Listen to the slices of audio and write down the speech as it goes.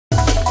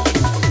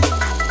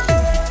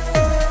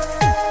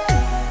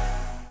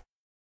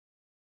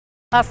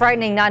A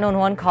frightening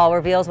 911 call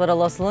reveals what a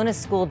Los Lunas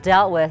school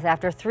dealt with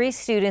after 3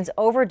 students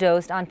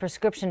overdosed on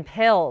prescription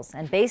pills.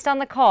 And based on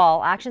the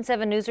call, Action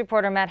 7 News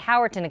reporter Matt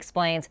Howerton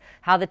explains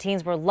how the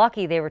teens were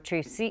lucky they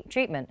received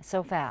treatment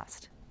so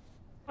fast.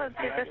 How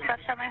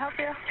may I help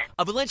you?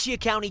 A Valencia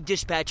County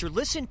dispatcher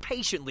listened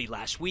patiently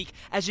last week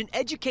as an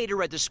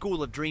educator at the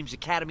School of Dreams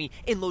Academy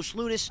in Los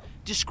Lunas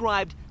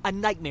described a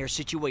nightmare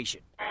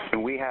situation.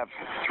 And we have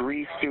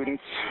 3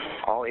 students,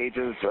 all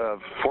ages of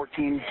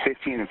 14,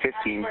 15, and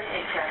 15,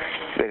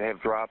 that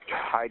have dropped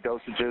high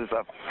dosages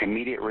of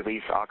immediate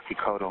release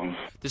Oxycodone.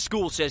 The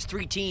school says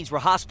 3 teens were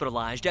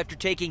hospitalized after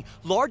taking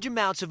large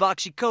amounts of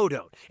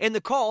Oxycodone. In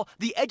the call,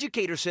 the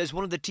educator says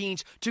one of the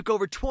teens took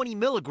over 20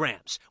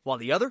 milligrams, while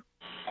the other?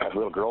 A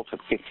little girl took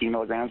 15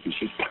 milligrams and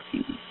she's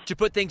To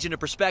put things into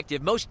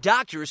perspective, most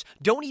doctors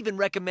don't even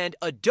recommend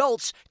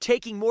adults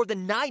taking more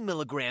than 9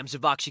 milligrams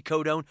of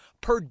oxycodone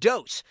per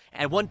dose.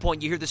 At one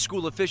point, you hear the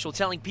school official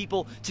telling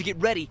people to get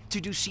ready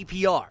to do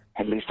CPR.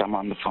 At least I'm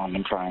on the phone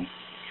and trying.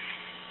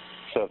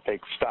 So if they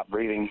stop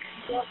breathing,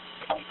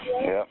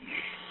 yep,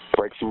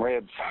 break some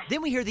ribs.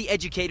 Then we hear the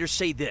educator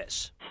say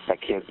this. That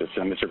kid that's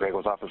in Mr.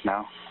 Grego's office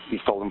now, he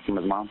stole them from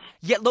his mom.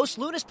 Yet Los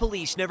Lunas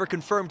police never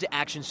confirmed to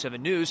Action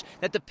 7 News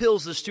that the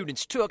pills the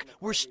students took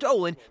were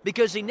stolen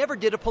because they never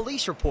did a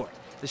police report.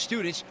 The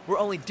students were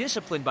only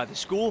disciplined by the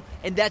school,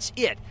 and that's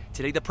it.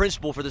 Today, the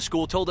principal for the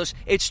school told us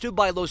it stood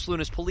by Los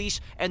Lunas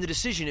police and the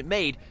decision it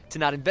made to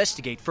not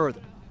investigate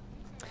further.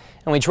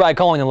 And we tried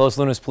calling the Los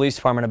Lunas Police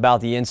Department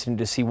about the incident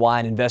to see why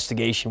an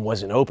investigation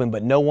wasn't open,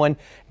 but no one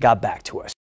got back to us.